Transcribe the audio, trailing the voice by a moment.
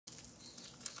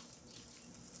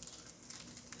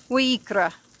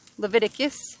Wayyiqra,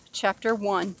 Leviticus chapter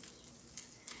 1.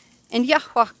 And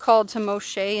Yahuah called to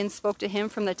Moshe and spoke to him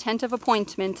from the tent of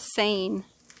appointment, saying,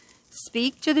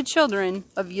 Speak to the children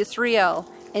of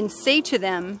Israel, and say to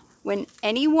them, when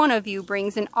any one of you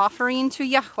brings an offering to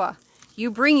Yahuah,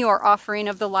 you bring your offering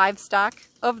of the livestock,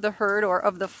 of the herd, or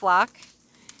of the flock.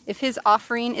 If his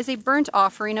offering is a burnt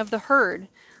offering of the herd,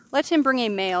 let him bring a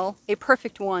male, a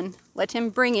perfect one. Let him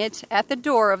bring it at the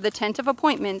door of the tent of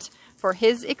appointment for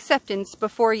his acceptance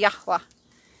before Yahuah.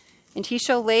 And he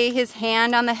shall lay his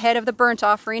hand on the head of the burnt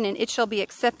offering, and it shall be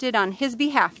accepted on his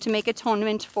behalf to make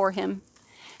atonement for him.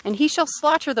 And he shall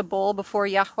slaughter the bull before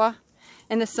Yahuah,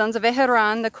 and the sons of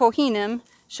Aaron, the Kohanim,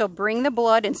 shall bring the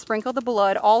blood and sprinkle the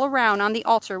blood all around on the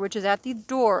altar which is at the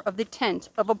door of the tent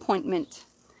of appointment.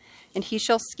 And he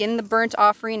shall skin the burnt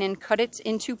offering and cut it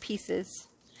into pieces.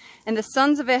 And the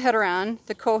sons of Aaron,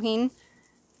 the Kohen,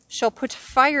 shall put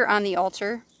fire on the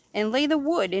altar, and lay the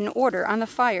wood in order on the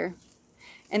fire.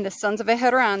 And the sons of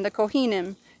Aaron, the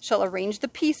Kohanim, shall arrange the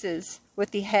pieces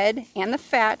with the head and the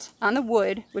fat on the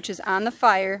wood which is on the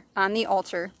fire on the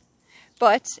altar.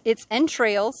 But its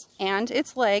entrails and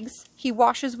its legs he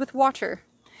washes with water.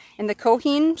 And the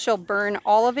Kohen shall burn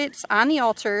all of it on the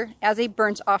altar as a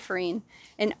burnt offering,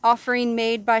 an offering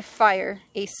made by fire,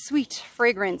 a sweet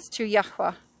fragrance to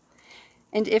Yahuah.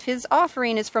 And if his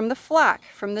offering is from the flock,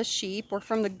 from the sheep, or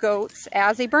from the goats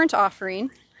as a burnt offering,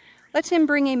 let him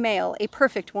bring a male, a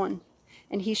perfect one.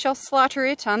 And he shall slaughter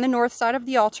it on the north side of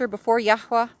the altar before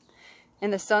Yahuah.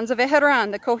 And the sons of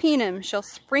Aaron, the Kohanim, shall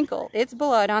sprinkle its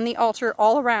blood on the altar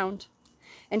all around.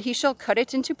 And he shall cut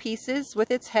it into pieces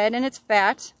with its head and its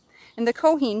fat. And the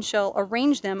Kohen shall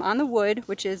arrange them on the wood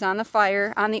which is on the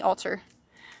fire on the altar.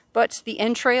 But the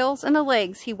entrails and the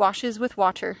legs he washes with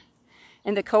water.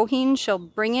 And the Kohen shall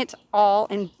bring it all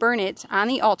and burn it on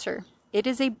the altar. It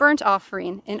is a burnt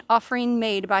offering, an offering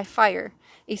made by fire,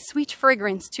 a sweet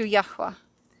fragrance to Yahuah.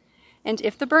 And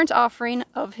if the burnt offering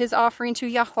of his offering to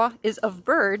Yahuah is of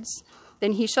birds,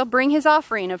 then he shall bring his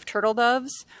offering of turtle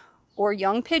doves or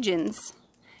young pigeons.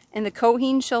 And the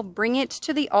Kohen shall bring it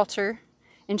to the altar,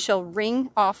 and shall wring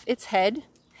off its head,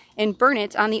 and burn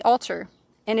it on the altar.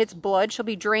 And its blood shall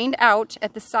be drained out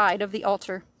at the side of the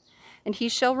altar. And he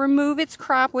shall remove its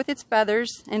crop with its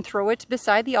feathers, and throw it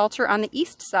beside the altar on the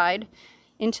east side,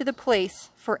 into the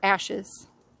place for ashes.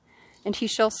 And he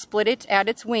shall split it at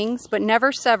its wings, but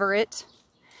never sever it.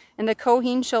 And the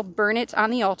Kohen shall burn it on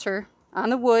the altar,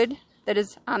 on the wood that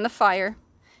is on the fire.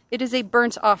 It is a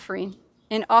burnt offering,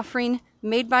 an offering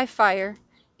made by fire,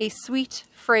 a sweet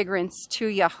fragrance to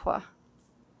Yahuah.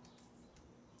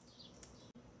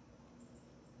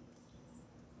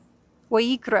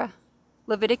 Wayyiqra,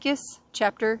 Leviticus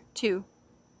chapter 2.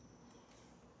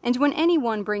 And when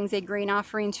anyone brings a grain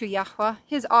offering to Yahuah,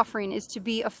 his offering is to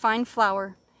be of fine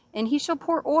flour. And he shall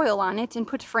pour oil on it, and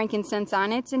put frankincense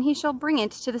on it, and he shall bring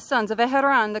it to the sons of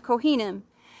Aaron, the Kohanim.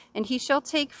 And he shall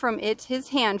take from it his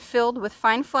hand filled with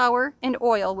fine flour and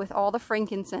oil with all the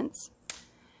frankincense.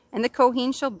 And the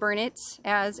Kohen shall burn it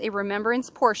as a remembrance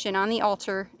portion on the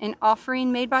altar, an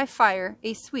offering made by fire,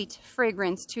 a sweet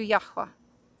fragrance to Yahuah.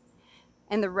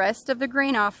 And the rest of the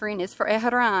grain offering is for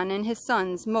Aaron and his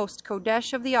sons, most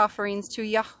kodesh of the offerings to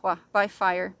Yahuah by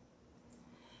fire.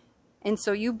 And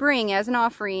so you bring as an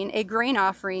offering a grain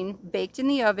offering baked in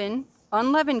the oven,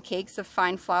 unleavened cakes of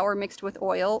fine flour mixed with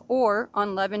oil, or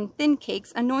unleavened thin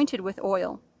cakes anointed with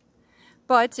oil.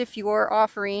 But if your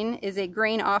offering is a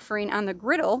grain offering on the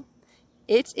griddle,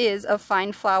 it is of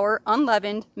fine flour,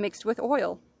 unleavened, mixed with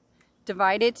oil.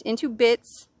 Divide it into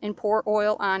bits and pour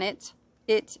oil on it.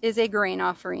 It is a grain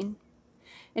offering.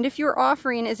 And if your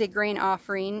offering is a grain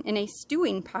offering in a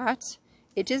stewing pot,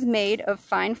 it is made of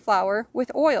fine flour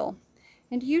with oil.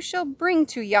 And you shall bring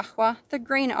to Yahuah the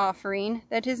grain offering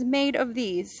that is made of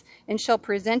these, and shall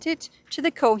present it to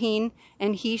the Kohen,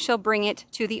 and he shall bring it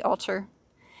to the altar.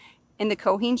 And the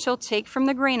Kohen shall take from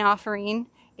the grain offering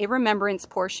a remembrance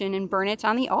portion, and burn it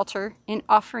on the altar, an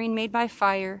offering made by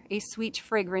fire, a sweet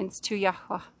fragrance to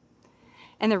Yahuah.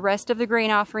 And the rest of the grain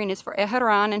offering is for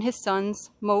Aaron and his sons,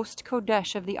 most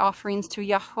kodesh of the offerings to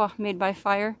Yahuah made by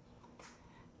fire.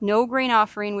 No grain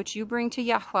offering which you bring to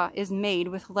Yahuah is made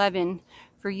with leaven,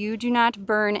 for you do not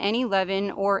burn any leaven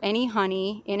or any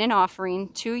honey in an offering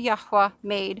to Yahuah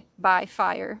made by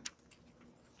fire.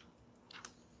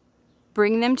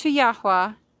 Bring them to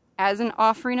Yahuah as an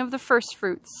offering of the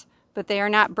firstfruits, but they are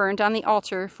not burned on the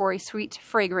altar for a sweet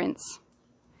fragrance.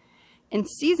 And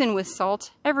season with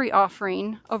salt every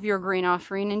offering of your grain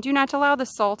offering, and do not allow the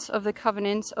salt of the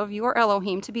covenant of your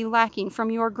Elohim to be lacking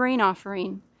from your grain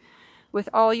offering. With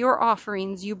all your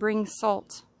offerings you bring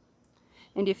salt.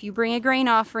 And if you bring a grain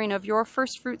offering of your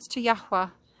firstfruits to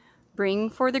Yahuah, bring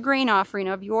for the grain offering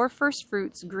of your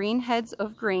firstfruits green heads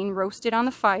of grain roasted on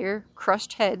the fire,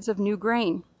 crushed heads of new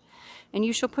grain. And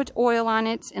you shall put oil on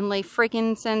it and lay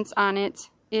frankincense on it.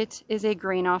 It is a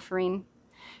grain offering.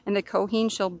 And the Kohen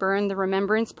shall burn the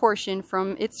remembrance portion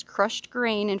from its crushed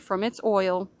grain and from its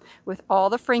oil with all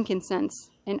the frankincense,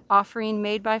 an offering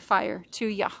made by fire to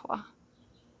Yahuah.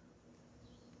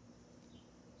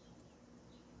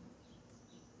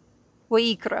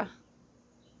 Wayyiqra,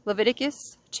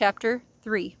 Leviticus chapter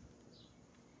 3.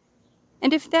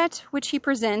 And if that which he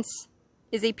presents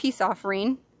is a peace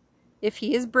offering, if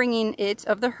he is bringing it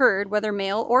of the herd, whether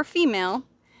male or female,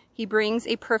 he brings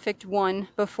a perfect one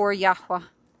before Yahuah.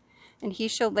 And he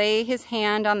shall lay his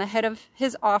hand on the head of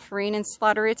his offering and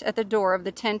slaughter it at the door of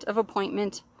the tent of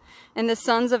appointment. And the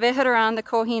sons of Aaron the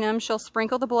Kohanim shall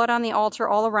sprinkle the blood on the altar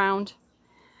all around.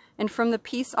 And from the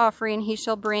peace offering he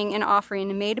shall bring an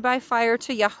offering made by fire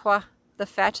to Yahuah, the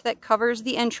fat that covers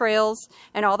the entrails,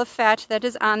 and all the fat that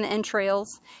is on the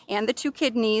entrails, and the 2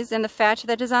 kidneys, and the fat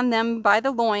that is on them by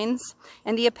the loins,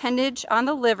 and the appendage on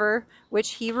the liver,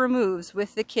 which he removes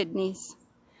with the kidneys.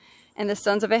 And the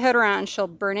sons of Aaron shall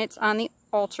burn it on the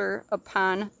altar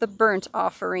upon the burnt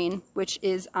offering, which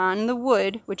is on the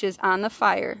wood, which is on the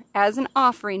fire, as an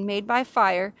offering made by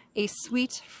fire, a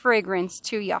sweet fragrance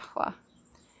to Yahuah.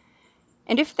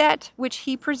 And if that which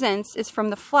he presents is from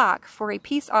the flock for a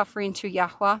peace offering to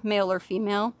Yahuah, male or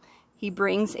female, he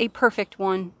brings a perfect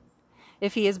one.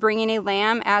 If he is bringing a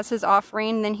lamb as his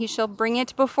offering, then he shall bring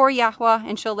it before Yahuah,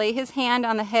 and shall lay his hand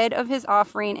on the head of his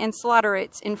offering, and slaughter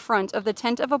it in front of the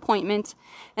tent of appointment,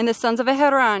 and the sons of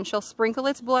Aaron shall sprinkle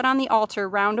its blood on the altar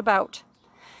round about.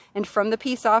 And from the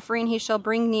peace offering he shall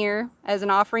bring near, as an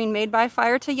offering made by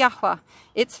fire to Yahuah,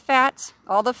 its fat,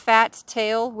 all the fat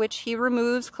tail which he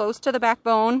removes close to the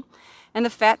backbone, and the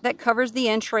fat that covers the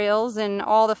entrails, and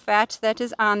all the fat that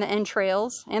is on the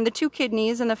entrails, and the 2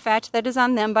 kidneys, and the fat that is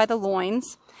on them by the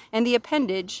loins, and the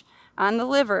appendage on the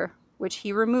liver, which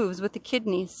he removes with the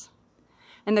kidneys.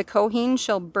 And the Kohen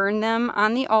shall burn them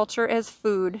on the altar as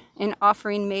food, an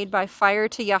offering made by fire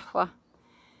to Yahuah.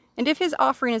 And if his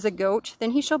offering is a goat,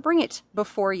 then he shall bring it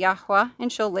before Yahuah,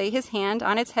 and shall lay his hand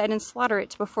on its head and slaughter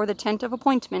it before the tent of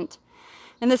appointment.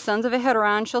 And the sons of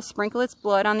Aaron shall sprinkle its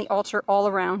blood on the altar all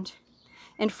around.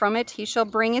 And from it he shall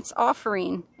bring its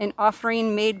offering, an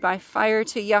offering made by fire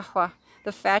to Yahuah,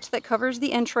 the fat that covers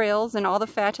the entrails, and all the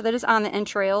fat that is on the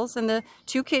entrails, and the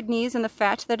 2 kidneys, and the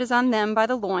fat that is on them by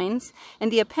the loins,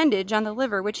 and the appendage on the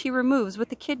liver, which he removes with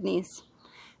the kidneys.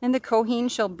 And the Kohen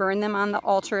shall burn them on the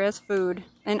altar as food,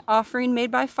 an offering made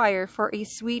by fire for a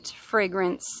sweet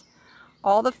fragrance.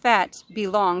 All the fat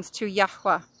belongs to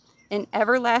Yahuah, an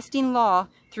everlasting law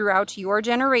throughout your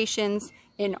generations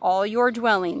in all your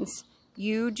dwellings.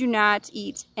 You do not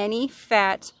eat any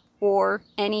fat or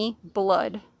any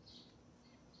blood.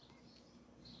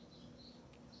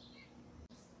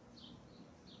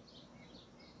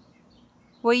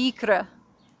 Wayyiqra,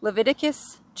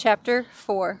 Leviticus chapter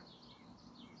 4.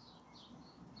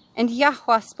 And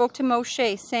Yahuah spoke to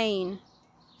Moshe, saying,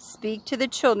 Speak to the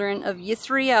children of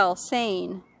Yisrael,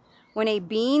 saying, When a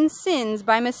being sins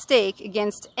by mistake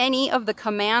against any of the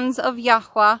commands of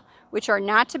Yahuah, which are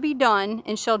not to be done,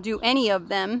 and shall do any of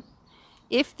them,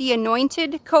 if the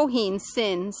anointed Kohen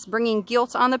sins, bringing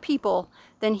guilt on the people,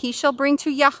 then he shall bring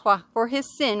to Yahuah for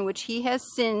his sin which he has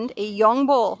sinned a young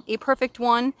bull, a perfect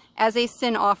one, as a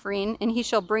sin offering, and he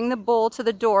shall bring the bull to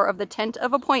the door of the tent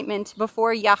of appointment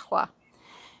before Yahuah,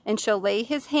 and shall lay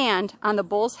his hand on the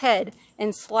bull's head,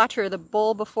 and slaughter the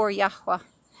bull before Yahuah.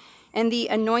 And the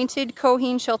anointed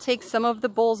Kohen shall take some of the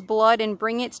bull's blood, and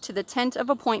bring it to the tent of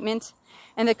appointment,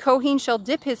 and the Kohen shall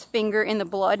dip his finger in the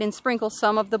blood, and sprinkle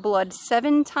some of the blood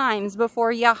 7 times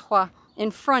before Yahuah,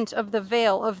 in front of the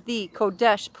veil of the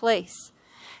Kodesh place.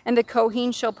 And the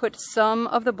Kohen shall put some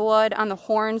of the blood on the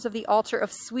horns of the altar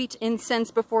of sweet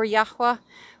incense before Yahuah,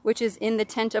 which is in the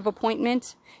tent of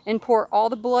appointment, and pour all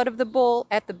the blood of the bull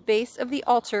at the base of the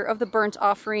altar of the burnt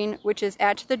offering, which is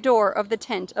at the door of the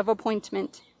tent of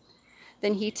appointment.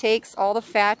 Then he takes all the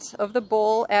fat of the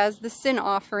bull as the sin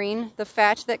offering, the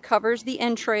fat that covers the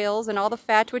entrails, and all the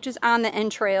fat which is on the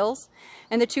entrails,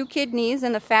 and the 2 kidneys,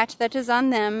 and the fat that is on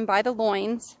them by the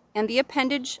loins, and the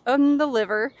appendage on the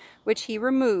liver, which he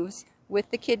removes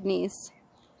with the kidneys.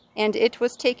 And it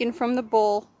was taken from the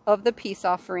bull of the peace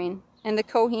offering, and the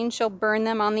Kohen shall burn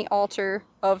them on the altar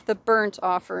of the burnt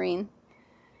offering.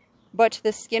 But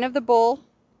the skin of the bull,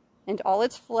 and all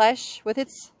its flesh, with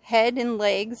its head and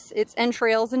legs, its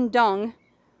entrails and dung,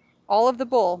 all of the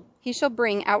bull, he shall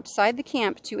bring outside the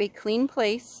camp to a clean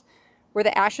place, where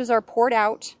the ashes are poured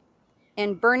out,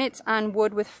 and burn it on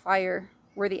wood with fire.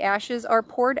 Where the ashes are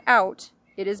poured out,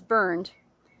 it is burned.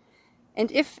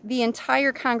 And if the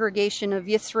entire congregation of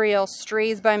Yisrael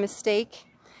strays by mistake,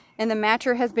 and the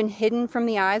matter has been hidden from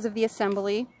the eyes of the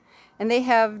assembly, and they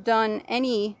have done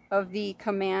any of the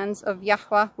commands of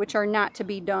Yahuah which are not to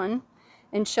be done,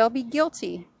 and shall be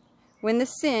guilty, when the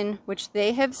sin which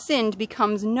they have sinned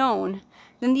becomes known,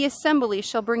 then the assembly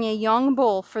shall bring a young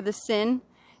bull for the sin,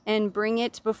 and bring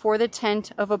it before the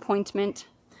tent of appointment.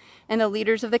 And the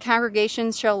leaders of the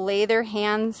congregation shall lay their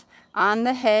hands on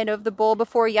the head of the bull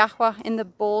before Yahuah, and the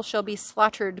bull shall be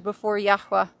slaughtered before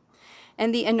Yahuah.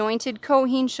 And the anointed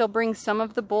Kohen shall bring some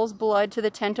of the bull's blood to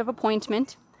the tent of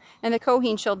appointment, and the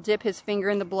Kohen shall dip his finger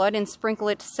in the blood and sprinkle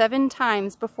it 7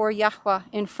 times before Yahuah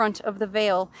in front of the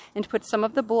veil, and put some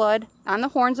of the blood on the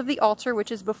horns of the altar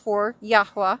which is before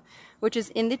Yahuah, which is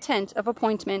in the tent of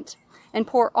appointment, and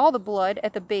pour all the blood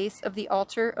at the base of the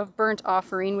altar of burnt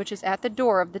offering which is at the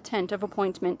door of the tent of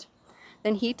appointment.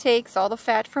 Then he takes all the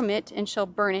fat from it, and shall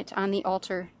burn it on the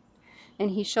altar.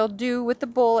 And he shall do with the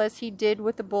bull as he did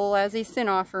with the bull as a sin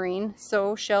offering,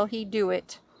 so shall he do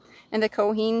it. And the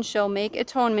Kohen shall make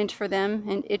atonement for them,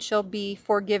 and it shall be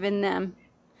forgiven them.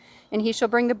 And he shall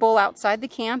bring the bull outside the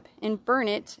camp, and burn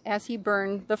it as he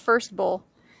burned the first bull.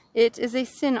 It is a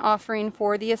sin offering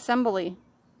for the assembly.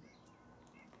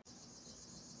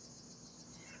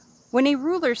 When a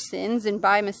ruler sins, and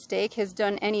by mistake has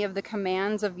done any of the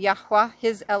commands of Yahuah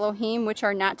his Elohim which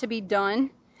are not to be done,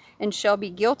 and shall be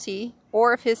guilty,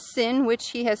 or if his sin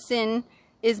which he has sinned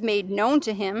is made known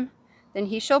to him, then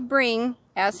he shall bring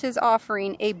as his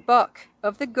offering a buck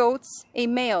of the goats, a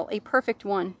male, a perfect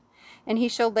one. And he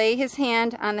shall lay his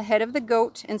hand on the head of the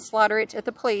goat, and slaughter it at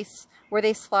the place where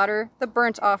they slaughter the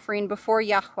burnt offering before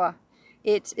Yahuah.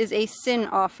 It is a sin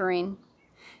offering.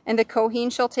 And the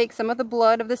Kohen shall take some of the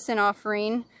blood of the sin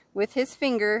offering with his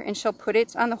finger, and shall put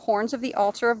it on the horns of the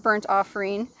altar of burnt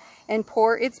offering, and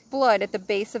pour its blood at the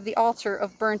base of the altar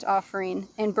of burnt offering,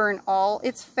 and burn all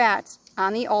its fat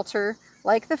on the altar,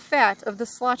 like the fat of the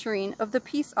slaughtering of the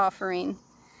peace offering.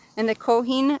 And the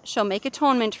Kohen shall make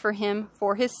atonement for him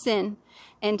for his sin,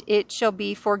 and it shall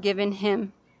be forgiven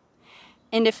him.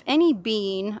 And if any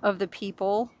being of the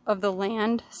people of the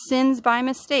land sins by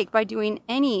mistake by doing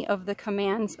any of the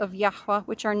commands of Yahuah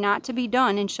which are not to be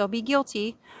done, and shall be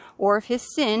guilty, or if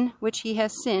his sin which he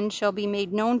has sinned shall be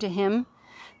made known to him,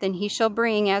 then he shall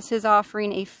bring as his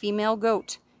offering a female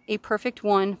goat, a perfect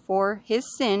one, for his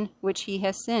sin which he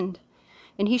has sinned.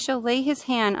 And he shall lay his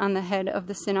hand on the head of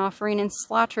the sin offering, and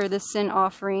slaughter the sin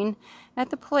offering at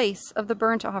the place of the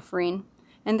burnt offering.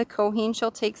 And the Kohen shall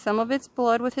take some of its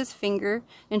blood with his finger,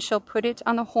 and shall put it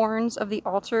on the horns of the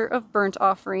altar of burnt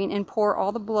offering, and pour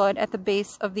all the blood at the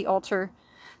base of the altar.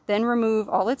 Then remove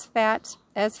all its fat,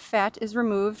 as fat is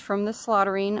removed from the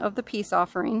slaughtering of the peace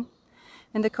offering.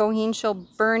 And the Kohen shall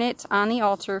burn it on the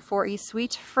altar for a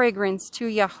sweet fragrance to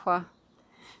Yahuah.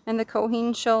 And the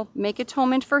Kohen shall make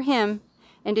atonement for him,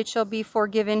 and it shall be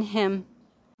forgiven him.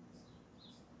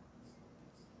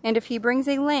 And if he brings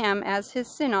a lamb as his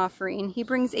sin offering, he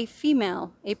brings a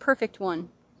female, a perfect one.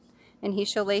 And he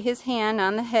shall lay his hand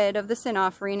on the head of the sin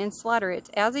offering, and slaughter it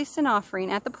as a sin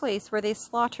offering at the place where they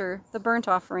slaughter the burnt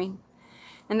offering.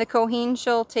 And the Kohen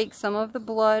shall take some of the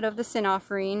blood of the sin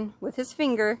offering with his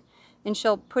finger, and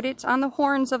shall put it on the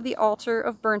horns of the altar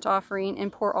of burnt offering,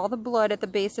 and pour all the blood at the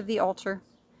base of the altar.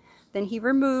 Then he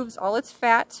removes all its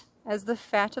fat, as the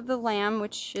fat of the lamb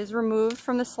which is removed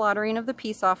from the slaughtering of the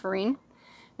peace offering.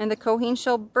 And the Kohen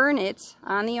shall burn it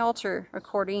on the altar,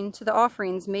 according to the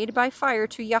offerings made by fire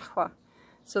to Yahuah.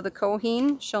 So the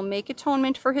Kohen shall make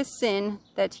atonement for his sin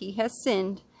that he has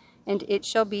sinned, and it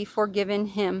shall be forgiven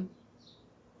him.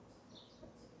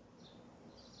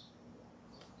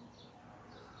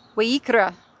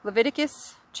 Wayyiqra,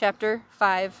 Leviticus chapter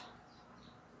 5.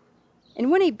 And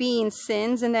when a being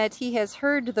sins, in that he has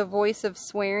heard the voice of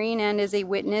swearing, and is a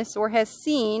witness, or has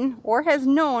seen, or has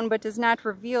known, but does not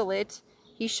reveal it,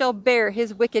 he shall bear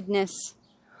his wickedness.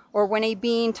 Or when a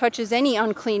being touches any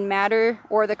unclean matter,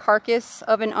 or the carcass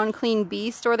of an unclean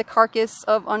beast, or the carcass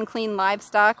of unclean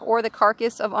livestock, or the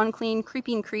carcass of unclean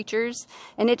creeping creatures,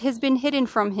 and it has been hidden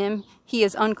from him, he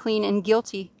is unclean and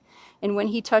guilty. And when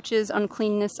he touches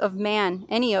uncleanness of man,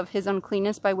 any of his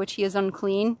uncleanness by which he is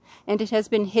unclean, and it has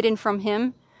been hidden from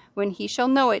him, when he shall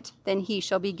know it, then he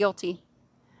shall be guilty.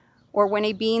 Or when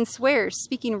a being swears,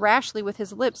 speaking rashly with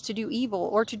his lips to do evil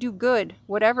or to do good,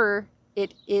 whatever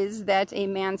it is that a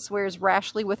man swears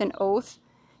rashly with an oath,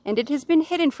 and it has been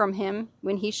hidden from him,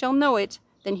 when he shall know it,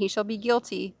 then he shall be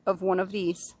guilty of one of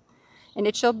these. And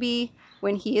it shall be,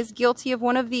 when he is guilty of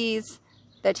one of these,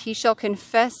 that he shall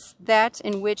confess that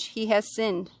in which he has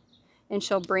sinned. and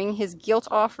shall bring his guilt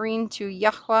offering to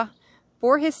Yahuah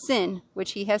for his sin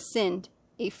which he has sinned,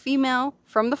 a female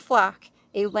from the flock,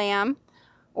 a lamb,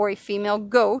 or a female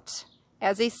goat,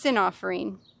 as a sin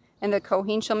offering. And the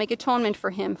Kohen shall make atonement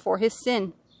for him for his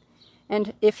sin.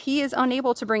 And if he is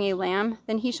unable to bring a lamb,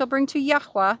 then he shall bring to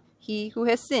Yahuah, he who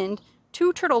has sinned,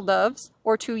 2 turtle doves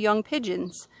or 2 young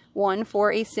pigeons, one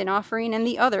for a sin offering and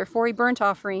the other for a burnt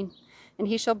offering. And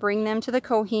he shall bring them to the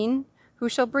Kohen, who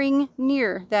shall bring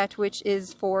near that which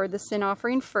is for the sin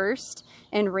offering first,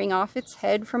 and wring off its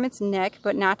head from its neck,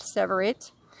 but not sever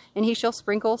it. And he shall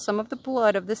sprinkle some of the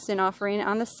blood of the sin offering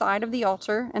on the side of the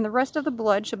altar, and the rest of the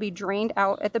blood shall be drained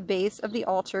out at the base of the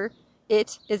altar.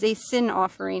 It is a sin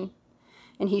offering.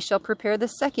 And he shall prepare the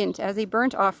second as a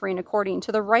burnt offering according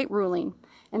to the right ruling.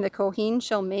 And the Kohen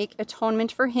shall make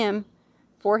atonement for him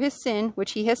for his sin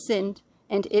which he has sinned,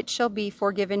 and it shall be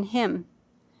forgiven him.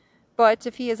 But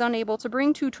if he is unable to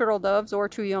bring 2 turtle doves or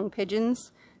 2 young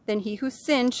pigeons, then he who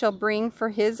sinned shall bring for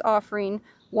his offering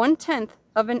 1/10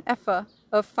 of an ephah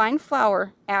of fine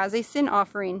flour as a sin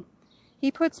offering.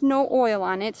 He puts no oil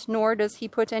on it, nor does he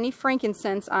put any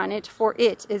frankincense on it, for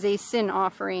it is a sin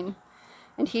offering.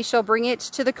 And he shall bring it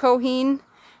to the Kohen,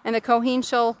 and the Kohen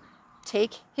shall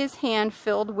take his hand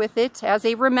filled with it as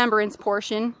a remembrance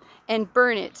portion, and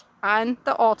burn it on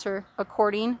the altar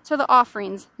according to the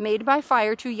offerings made by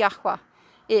fire to Yahuah.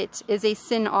 It is a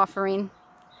sin offering.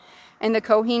 And the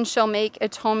Kohen shall make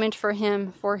atonement for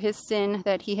him for his sin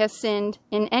that he has sinned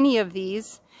in any of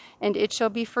these, and it shall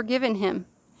be forgiven him.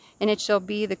 And it shall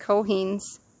be the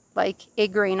Kohen's like a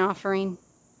grain offering.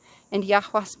 And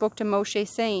Yahuah spoke to Moshe,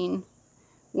 saying,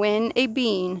 when a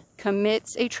being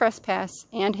commits a trespass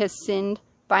and has sinned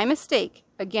by mistake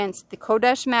against the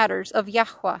Kodesh matters of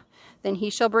Yahuah, then he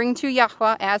shall bring to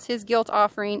Yahuah as his guilt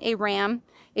offering a ram,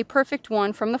 a perfect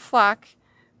one from the flock,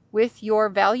 with your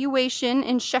valuation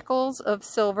in shekels of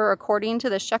silver according to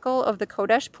the shekel of the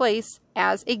Kodesh place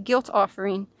as a guilt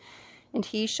offering. And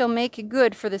he shall make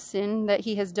good for the sin that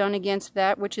he has done against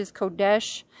that which is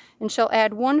Kodesh, and shall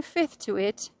add 1/5 to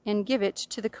it, and give it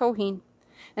to the Kohen.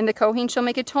 And the Kohen shall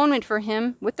make atonement for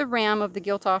him with the ram of the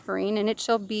guilt offering, and it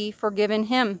shall be forgiven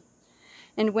him.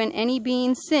 And when any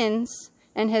being sins,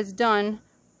 and has done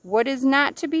what is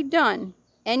not to be done,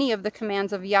 any of the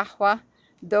commands of Yahuah,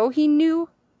 though he knew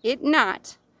it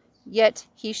not, yet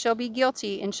he shall be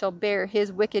guilty, and shall bear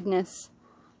his wickedness.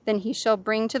 Then he shall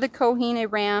bring to the Kohen a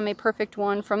ram, a perfect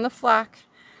one, from the flock,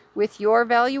 with your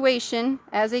valuation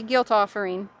as a guilt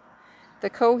offering. The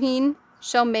Kohen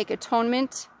shall make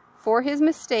atonement for his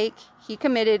mistake he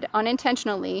committed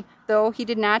unintentionally, though he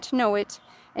did not know it,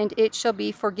 and it shall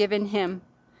be forgiven him.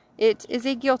 It is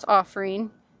a guilt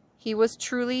offering. He was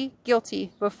truly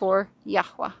guilty before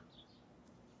Yahuah.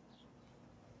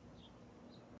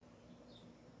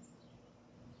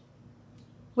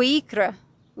 Wayyiqra,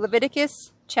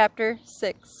 Leviticus chapter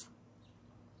 6.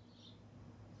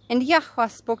 And Yahuah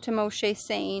spoke to Moshe,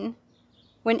 saying,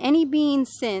 when any being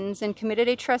sins and committed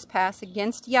a trespass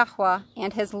against Yahuah,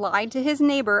 and has lied to his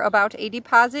neighbor about a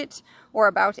deposit, or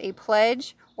about a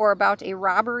pledge, or about a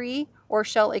robbery, or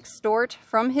shall extort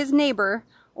from his neighbor,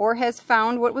 or has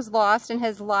found what was lost and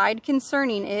has lied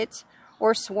concerning it,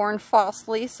 or sworn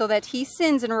falsely, so that he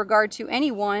sins in regard to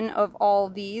any one of all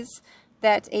these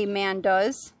that a man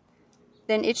does,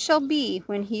 then it shall be,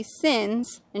 when he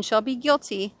sins and shall be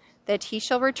guilty, that he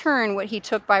shall return what he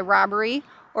took by robbery,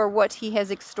 or what he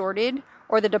has extorted,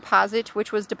 or the deposit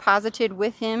which was deposited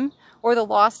with him, or the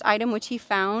lost item which he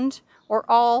found, or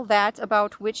all that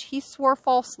about which he swore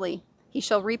falsely. He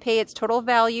shall repay its total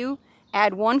value,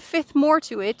 add 1/5 more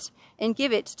to it, and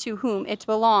give it to whom it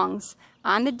belongs,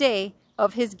 on the day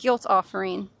of his guilt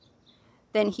offering.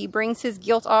 Then he brings his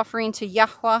guilt offering to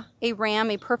Yahuah, a ram,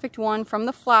 a perfect one from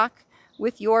the flock,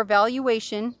 with your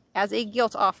valuation as a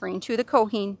guilt offering to the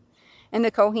Kohen. And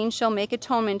the Kohen shall make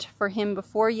atonement for him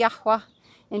before Yahuah,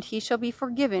 and he shall be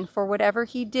forgiven for whatever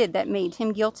he did that made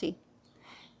him guilty.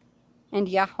 And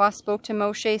Yahuah spoke to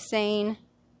Moshe, saying,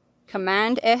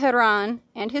 command Aaron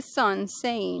and his sons,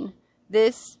 saying,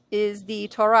 this is the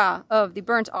Torah of the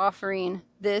burnt offering.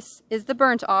 This is the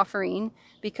burnt offering,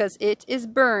 because it is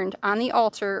burned on the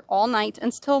altar all night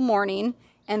until morning,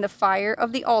 and the fire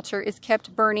of the altar is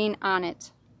kept burning on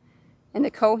it. And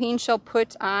the Kohen shall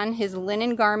put on his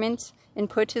linen garment, and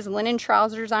put his linen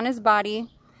trousers on his body,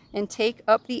 and take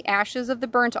up the ashes of the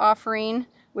burnt offering,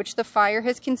 which the fire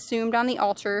has consumed on the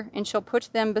altar, and shall put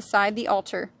them beside the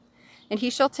altar. And he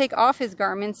shall take off his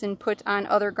garments, and put on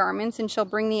other garments, and shall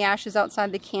bring the ashes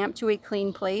outside the camp to a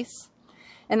clean place.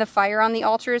 And the fire on the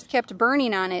altar is kept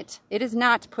burning on it. It is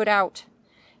not put out.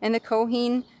 And the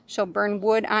Kohen shall burn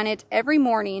wood on it every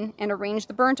morning, and arrange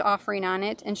the burnt offering on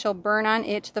it, and shall burn on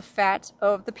it the fat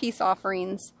of the peace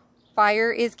offerings.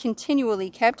 Fire is continually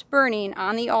kept burning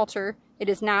on the altar, it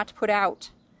is not put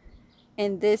out.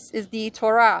 And this is the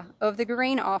Torah of the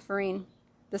grain offering.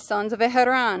 The sons of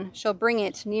Aaron shall bring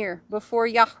it near before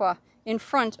Yahuah in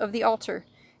front of the altar,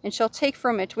 and shall take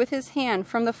from it with his hand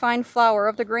from the fine flour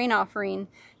of the grain offering,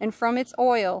 and from its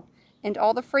oil, and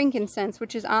all the frankincense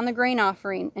which is on the grain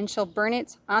offering, and shall burn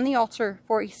it on the altar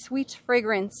for a sweet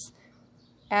fragrance,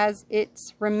 as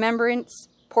its remembrance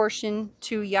portion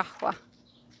to Yahuah.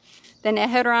 Then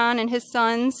Aaron and his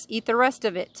sons eat the rest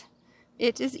of it.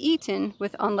 It is eaten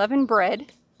with unleavened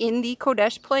bread in the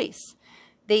Kodesh place.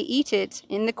 They eat it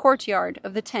in the courtyard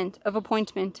of the tent of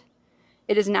appointment.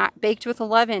 It is not baked with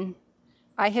leaven.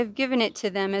 I have given it to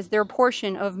them as their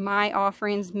portion of my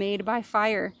offerings made by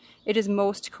fire. It is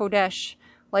most Kodesh,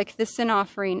 like the sin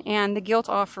offering and the guilt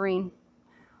offering.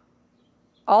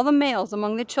 All the males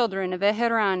among the children of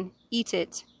Aaron eat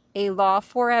it, a law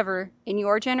forever in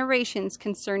your generations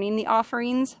concerning the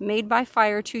offerings made by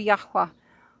fire to Yahuah.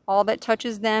 All that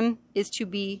touches them is to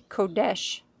be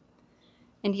Kodesh.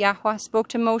 And Yahuah spoke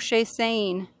to Moshe,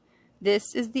 saying,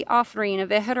 This is the offering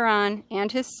of Aaron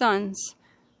and his sons,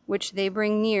 which they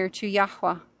bring near to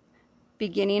Yahuah,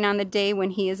 beginning on the day when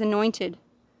he is anointed.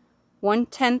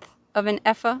 1/10 of an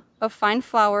ephah of fine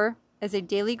flour as a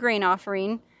daily grain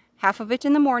offering, half of it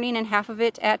in the morning and half of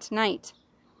it at night.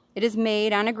 It is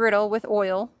made on a griddle with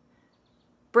oil.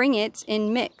 Bring it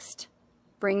in mixed.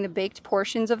 Bring the baked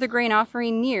portions of the grain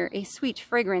offering near, a sweet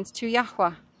fragrance to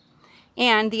Yahuah.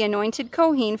 And the anointed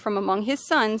Kohen from among his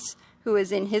sons, who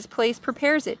is in his place,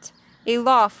 prepares it, a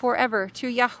law forever to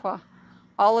Yahuah.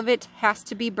 All of it has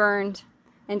to be burned,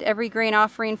 and every grain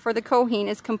offering for the Kohen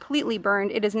is completely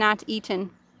burned, it is not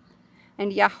eaten.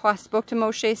 And Yahuah spoke to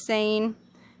Moshe, saying,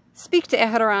 Speak to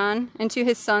Aaron and to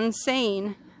his sons,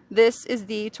 saying, This is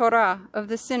the Torah of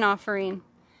the sin offering.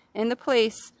 In the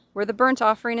place where the burnt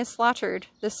offering is slaughtered,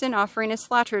 the sin offering is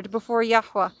slaughtered before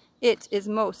Yahuah. It is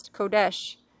most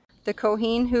Kodesh. The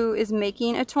Kohen who is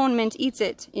making atonement eats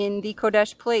it in the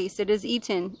Kodesh place. It is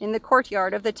eaten in the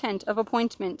courtyard of the tent of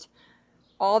appointment.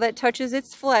 All that touches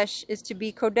its flesh is to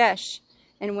be Kodesh,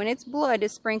 and when its blood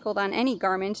is sprinkled on any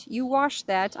garment, you wash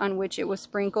that on which it was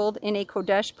sprinkled in a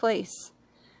Kodesh place.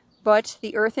 But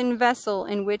the earthen vessel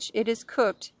in which it is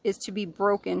cooked is to be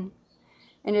broken.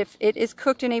 And if it is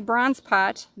cooked in a bronze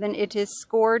pot, then it is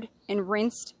scored and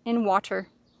rinsed in water.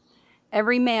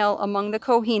 Every male among the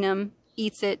Kohanim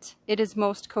eats it. It is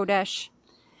most Kodesh.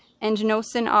 And no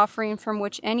sin offering from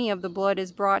which any of the blood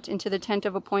is brought into the tent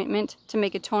of appointment to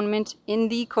make atonement in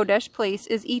the Kodesh place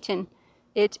is eaten.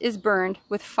 It is burned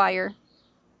with fire.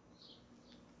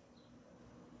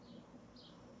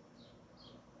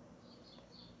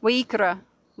 Wayyiqra,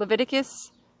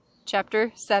 Leviticus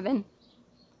chapter 7.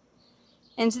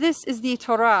 And this is the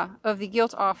Torah of the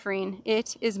guilt offering.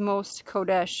 It is most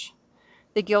Kodesh.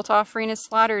 The guilt offering is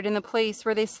slaughtered in the place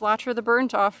where they slaughter the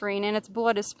burnt offering, and its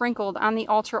blood is sprinkled on the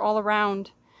altar all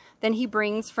around. Then he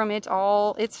brings from it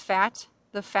all its fat,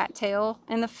 the fat tail,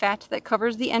 and the fat that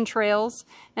covers the entrails,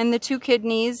 and the 2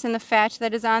 kidneys, and the fat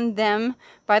that is on them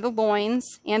by the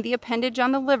loins, and the appendage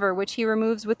on the liver, which he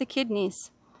removes with the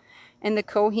kidneys. And the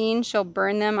Kohen shall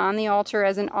burn them on the altar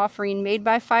as an offering made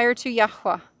by fire to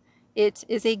Yahuah. It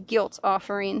is a guilt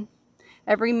offering.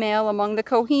 Every male among the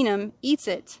Kohanim eats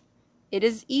it. It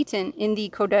is eaten in the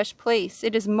Kodesh place.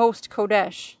 It is most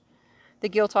Kodesh. The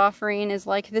guilt offering is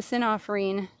like the sin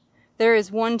offering. There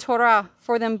is one Torah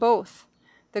for them both.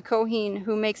 The Kohen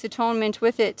who makes atonement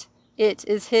with it, it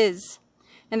is his.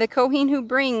 And the Kohen who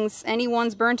brings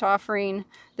anyone's burnt offering,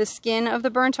 the skin of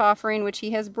the burnt offering which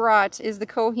he has brought is the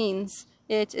Kohen's.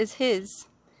 It is his.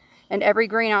 And every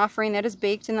grain offering that is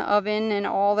baked in the oven, and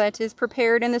all that is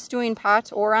prepared in the stewing pot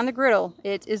or on the griddle,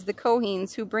 it is the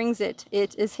Kohen's who brings it.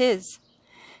 It is his.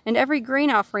 And every grain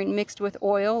offering mixed with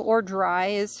oil or dry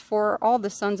is for all the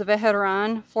sons of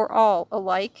Aaron, for all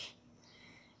alike.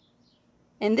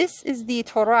 And this is the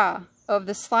Torah of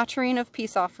the slaughtering of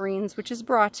peace offerings, which is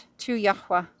brought to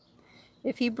Yahuah.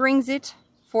 If he brings it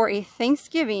for a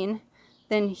thanksgiving,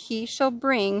 then he shall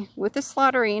bring with the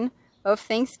slaughtering of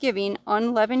thanksgiving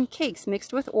unleavened cakes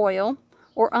mixed with oil,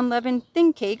 or unleavened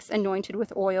thin cakes anointed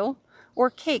with oil,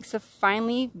 or cakes of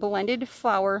finely blended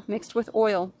flour mixed with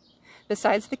oil.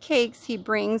 Besides the cakes, he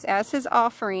brings as his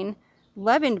offering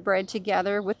leavened bread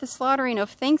together with the slaughtering of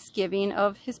thanksgiving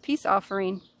of his peace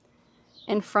offering.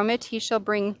 And from it he shall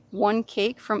bring 1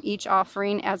 cake from each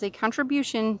offering as a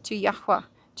contribution to Yahuah,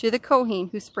 to the Kohen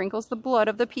who sprinkles the blood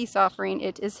of the peace offering.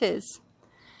 It is his.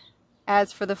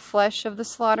 As for the flesh of the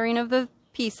slaughtering of the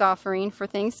peace offering for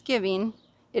thanksgiving,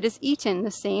 it is eaten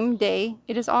the same day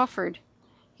it is offered.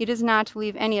 He does not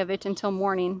leave any of it until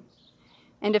morning.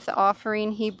 And if the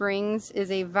offering he brings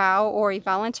is a vow or a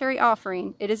voluntary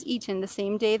offering, it is eaten the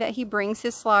same day that he brings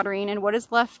his slaughtering, and what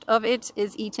is left of it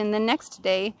is eaten the next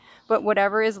day. But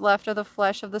whatever is left of the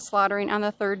flesh of the slaughtering on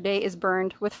the third day is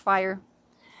burned with fire.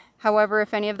 However,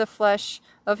 if any of the flesh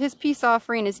of his peace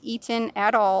offering is eaten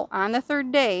at all on the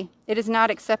third day, it is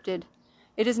not accepted.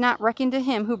 It is not reckoned to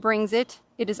him who brings it.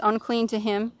 It is unclean to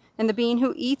him, and the being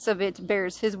who eats of it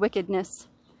bears his wickedness.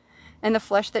 And the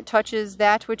flesh that touches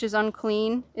that which is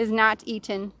unclean is not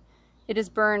eaten. It is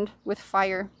burned with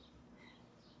fire.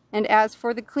 And as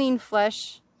for the clean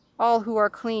flesh, all who are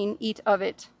clean eat of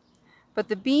it. But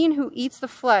the being who eats the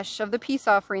flesh of the peace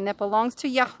offering that belongs to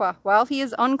Yahuah while he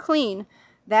is unclean,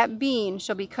 that being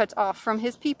shall be cut off from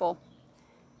his people.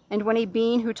 And when a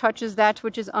being who touches that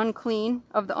which is unclean,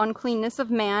 of the uncleanness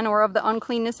of man, or of the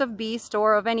uncleanness of beast,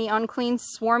 or of any unclean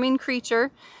swarming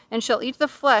creature, and shall eat the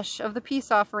flesh of the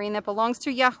peace offering that belongs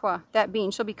to Yahuah, that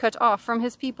being shall be cut off from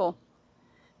his people.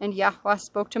 And Yahuah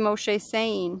spoke to Moshe,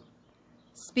 saying,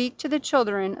 Speak to the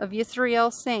children of Israel,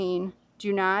 saying,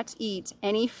 Do not eat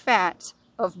any fat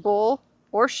of bull,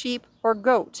 or sheep, or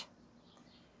goat.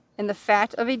 And the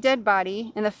fat of a dead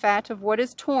body, and the fat of what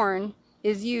is torn,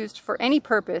 is used for any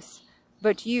purpose,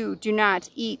 but you do not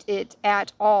eat it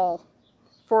at all.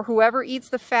 For whoever eats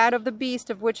the fat of the beast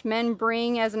of which men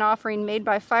bring as an offering made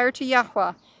by fire to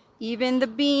Yahuah, even the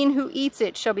being who eats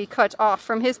it shall be cut off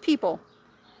from his people.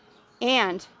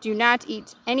 And do not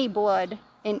eat any blood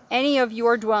in any of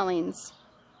your dwellings,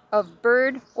 of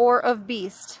bird or of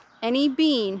beast. Any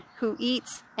being who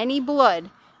eats any blood,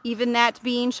 even that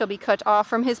being shall be cut off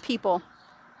from his people.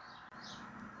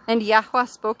 And Yahuah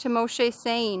spoke to Moshe,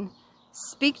 saying,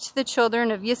 Speak to the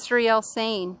children of Israel,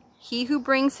 saying, He who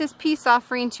brings his peace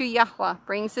offering to Yahuah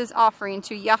brings his offering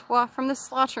to Yahuah from the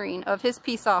slaughtering of his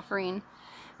peace offering.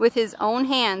 With his own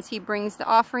hands he brings the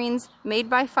offerings made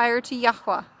by fire to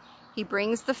Yahuah. He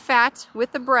brings the fat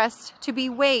with the breast to be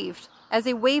waved as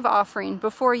a wave offering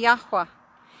before Yahuah.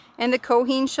 And the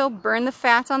Kohen shall burn the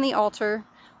fat on the altar,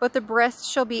 but the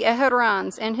breast shall be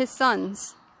Aharon's and his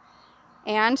sons.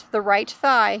 And the right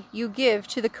thigh you give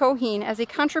to the Kohen as a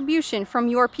contribution from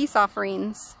your peace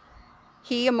offerings.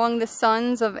 He among the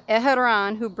sons of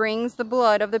Aharon who brings the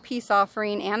blood of the peace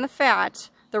offering and the fat,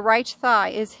 the right thigh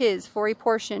is his for a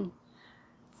portion.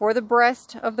 For the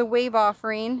breast of the wave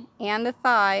offering and the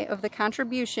thigh of the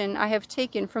contribution I have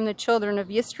taken from the children of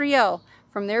Israel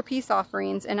from their peace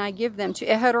offerings, and I give them to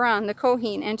Aharon the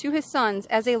Kohen and to his sons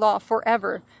as a law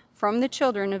forever from the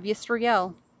children of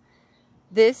Israel.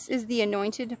 This is the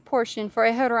anointed portion for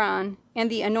Aharon, and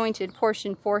the anointed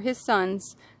portion for his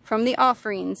sons, from the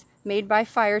offerings made by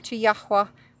fire to Yahuah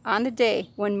on the day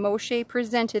when Moshe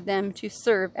presented them to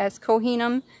serve as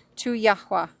Kohanim to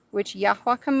Yahuah, which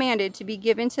Yahuah commanded to be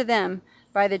given to them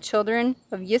by the children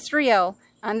of Israel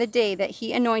on the day that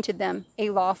he anointed them, a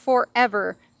law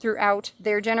forever throughout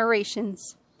their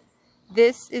generations.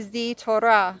 This is the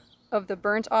Torah of the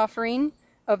burnt offering,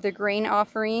 of the grain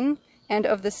offering, and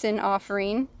of the sin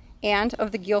offering, and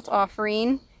of the guilt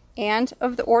offering, and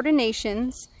of the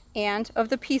ordinations, and of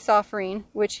the peace offering,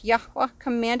 which Yahuah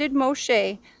commanded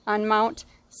Moshe on Mount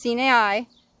Sinai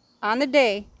on the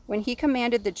day when he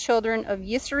commanded the children of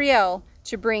Israel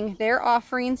to bring their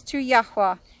offerings to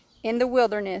Yahuah in the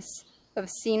wilderness of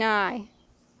Sinai.